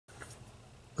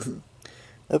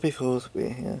Before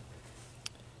being here.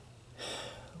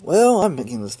 Well, I'm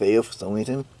making this video for some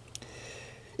reason.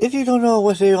 If you don't know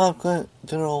what video I'm going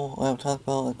to know what I'm talking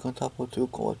about, I'm going to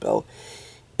talk about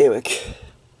Erik.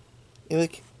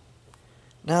 Erik.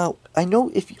 Now, I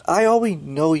know I already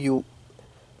know you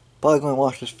probably going to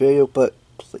watch this video, but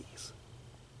please,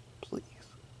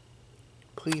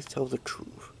 please tell the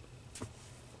truth.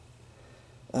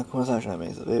 And of course, I'm trying to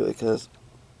make this video because,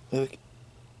 Erik,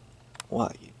 why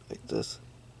are you like this?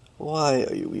 Why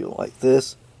are you like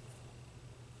this?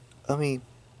 I mean,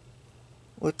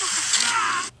 what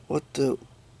the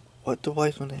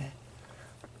wife's gonna have?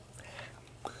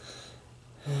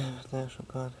 National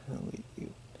God help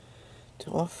you.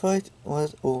 Till our fight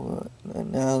was over,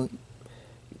 and now you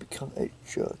become a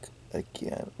jerk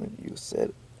again when you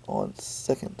said on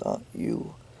second thought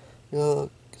you're gonna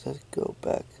go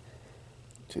back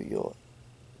to your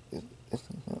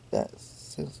that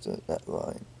sister that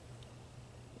line,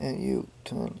 and you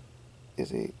turn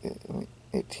is a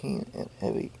 18 and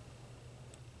heavy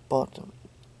bottom.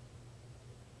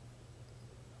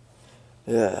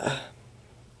 Yeah.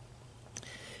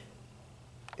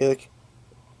 Erik,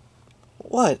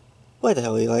 what? Why the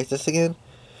hell are you like this again?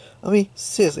 I mean,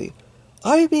 seriously.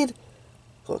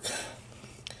 Look.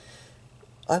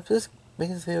 I'm just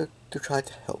making this video to try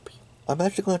to help you. I'm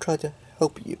actually going to try to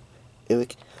help you,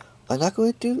 Erik. I'm not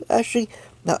going to I'm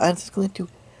just going to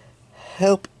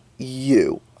help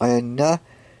you. I am not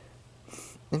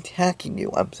attacking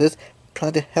you. I'm just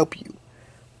trying to help you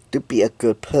to be a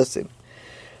good person.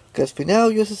 Because for now,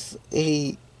 you're just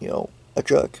a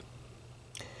jerk.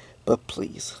 But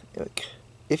please, Erik,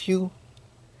 if you...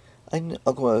 I'm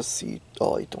going to see...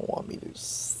 Oh, you don't want me to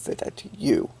say that to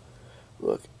you.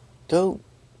 Look, don't...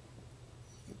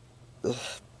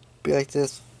 be like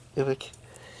this, Erik.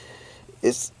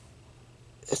 It's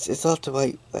not the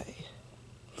right way.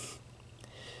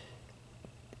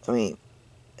 I mean,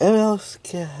 everyone else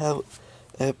can have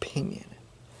an opinion.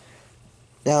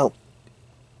 Now,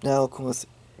 of course...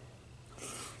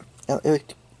 Now,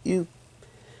 Erik, you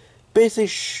basically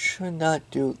should not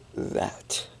do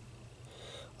that.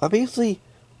 I'm basically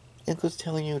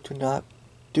telling you to not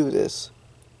do this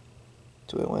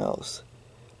to anyone else.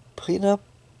 Clean up.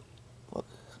 Look,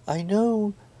 I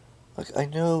know.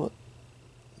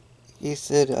 He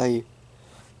said I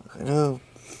know.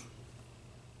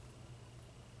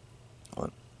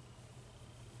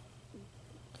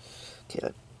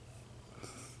 Okay.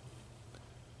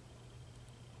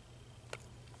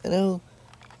 I know.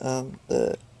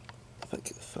 If I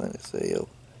can find this video.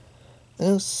 I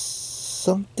know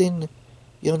something.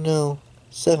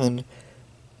 7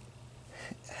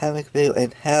 have a video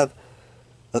and have,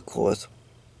 of course.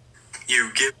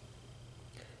 You give.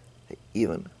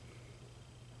 Even.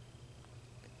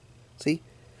 See?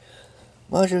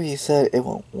 Marjorie said it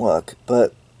won't work,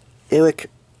 but Erik,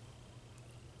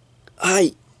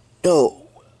 I know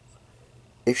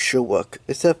it should work.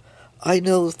 Except, I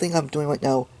know the thing I'm doing right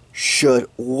now should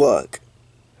work.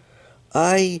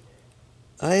 I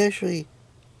actually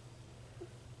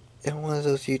am one of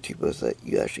those YouTubers that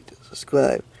you actually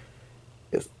subscribe.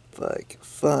 If I can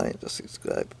find the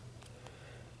subscribe.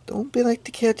 Don't be like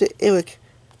the character Erik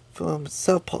from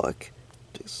South Park.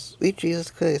 Sweet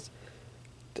Jesus Christ.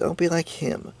 Don't be like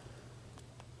him.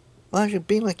 Mind you,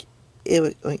 being like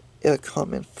Erik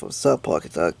Cartman from South Park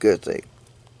is not a good thing.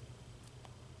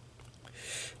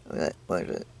 I mean,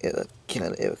 that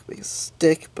kind of Erik being a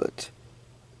stick, but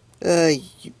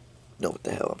you know what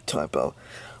the hell I'm talking about.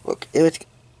 Look, Erik,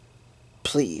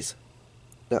 please,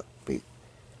 no,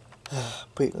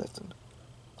 please listen.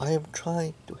 I am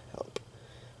trying to help.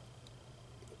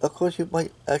 Of course, you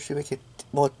might actually make it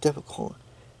more difficult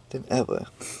than ever.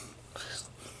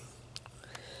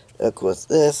 Of course,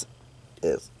 this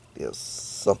is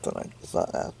something like it's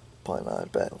not that probably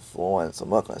not bad for and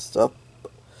some other stuff.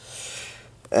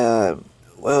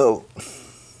 Well,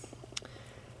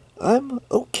 I'm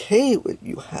okay with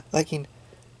you liking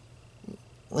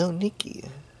Little Nicky.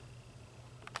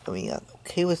 I mean, I'm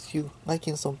okay with you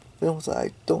liking some films that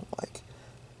I don't like.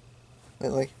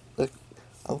 Like, I'm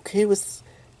okay with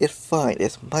it's fine.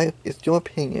 It's your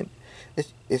opinion.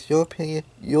 It's your opinion.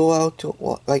 You're out to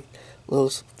like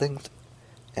those things,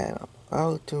 and I'm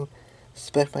out to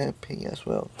respect my opinion as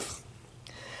well.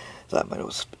 So I might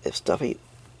as well stuffy.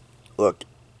 Look,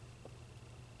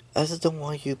 I just don't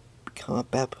want you to become a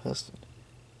bad person.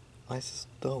 I just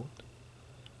don't.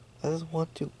 I just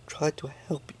want to try to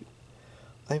help you.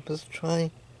 I'm just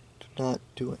trying to not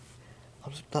do it.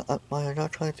 I'm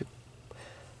not trying to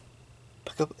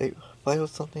pick up a fight or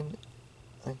something.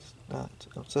 I'm just not.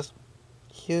 I'm just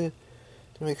here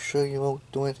to make sure you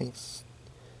won't do anything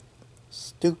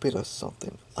stupid or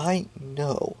something. I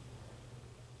know.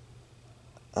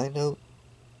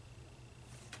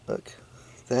 Look,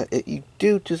 that if you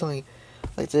do something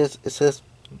like this, it says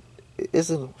it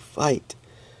isn't right.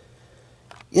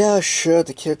 Yeah, sure,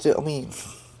 the character,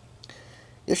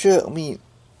 yeah, sure, it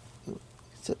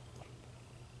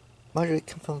might really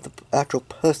come from the actual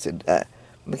person that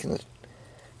making the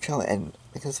channel and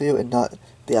making the video and not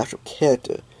the actual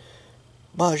character.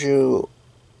 Maju,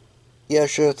 yeah,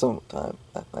 sure, sometimes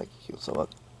I like you some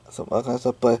other kind of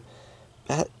stuff, but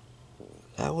that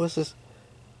was just,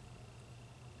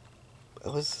 I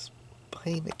was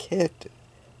playing a character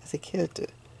as a character,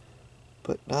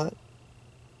 but not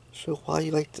sure why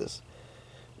you like this.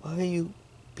 Why are you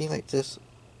being like this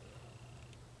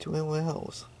to anyone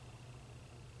else?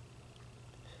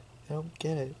 I don't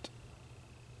get it.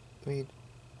 Do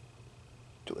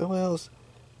anyone else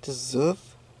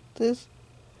deserve this?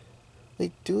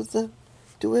 Like, do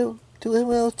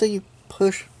anyone else that you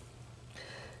push,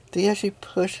 they actually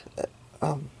push,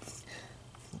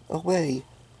 away,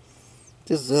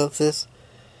 deserve this?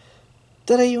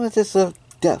 Do they even deserve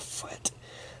death threat?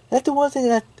 That's the one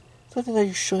thing something that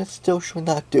you still should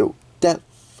not do.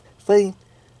 Threatening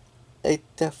a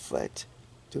death threat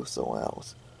to someone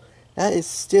else. That is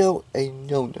still a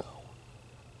no-no.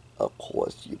 Of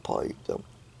course, you probably don't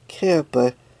care,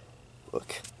 but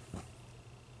look.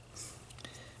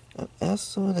 I'm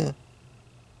asking to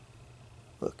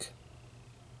look.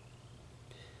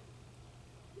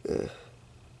 Look,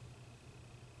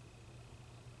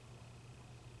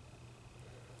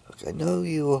 I know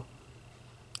you.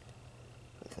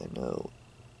 I know.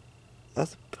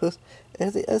 As a person,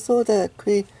 I saw that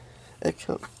a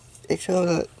show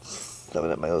that something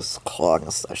that my nose clogged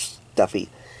and such stuffy.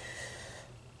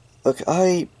 Look,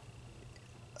 I'm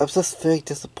just very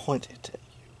disappointed at you.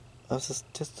 I was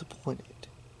just disappointed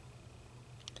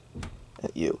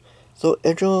at you. So,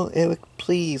 Angel, Eric,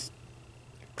 please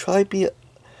try to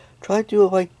do the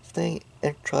right thing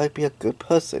and try to be a good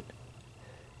person.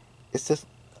 It's just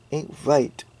ain't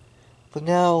right. For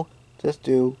now, just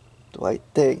do the right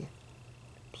thing.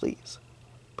 Please.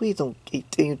 Please don't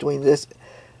continue doing this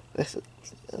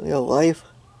in your life.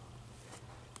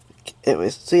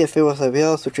 Anyways, see if it was a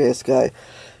real suggest guy.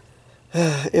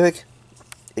 Eric,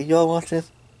 if y'all watching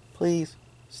this, please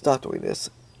stop doing this.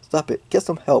 Stop it. Get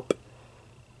some help.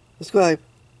 Subscribe,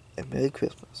 and Merry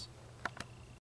Christmas.